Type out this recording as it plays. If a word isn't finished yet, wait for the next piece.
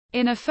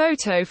In a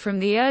photo from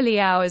the early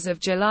hours of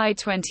July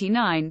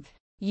 29,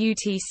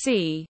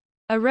 UTC,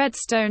 a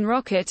Redstone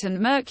rocket and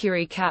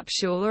Mercury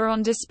capsule are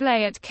on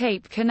display at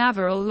Cape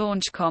Canaveral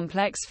Launch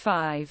Complex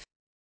 5.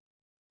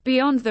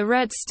 Beyond the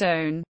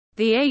Redstone,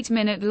 the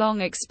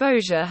 8-minute-long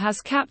exposure has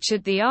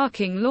captured the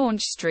arcing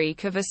launch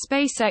streak of a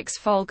SpaceX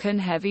Falcon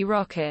Heavy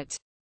rocket.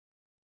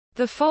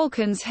 The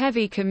Falcon's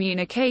Heavy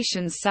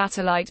communications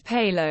satellite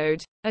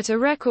payload, at a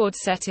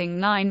record-setting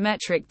 9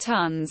 metric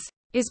tons,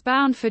 is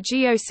bound for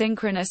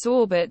geosynchronous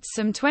orbit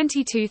some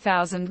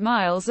 22,000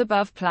 miles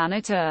above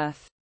planet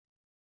Earth.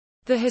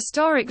 The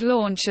historic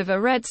launch of a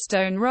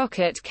Redstone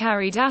rocket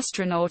carried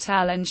astronaut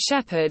Alan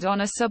Shepard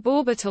on a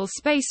suborbital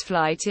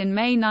spaceflight in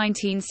May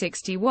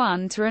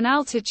 1961 to an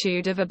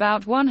altitude of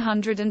about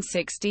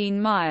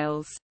 116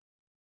 miles.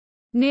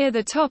 Near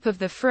the top of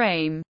the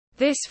frame,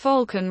 this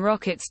Falcon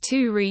rocket's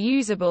 2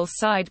 reusable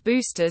side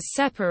boosters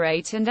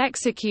separate and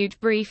execute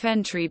brief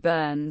entry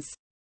burns.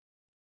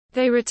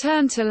 They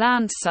return to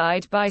land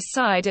side by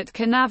side at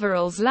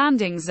Canaveral's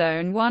landing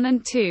zone 1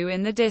 and 2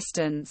 in the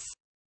distance.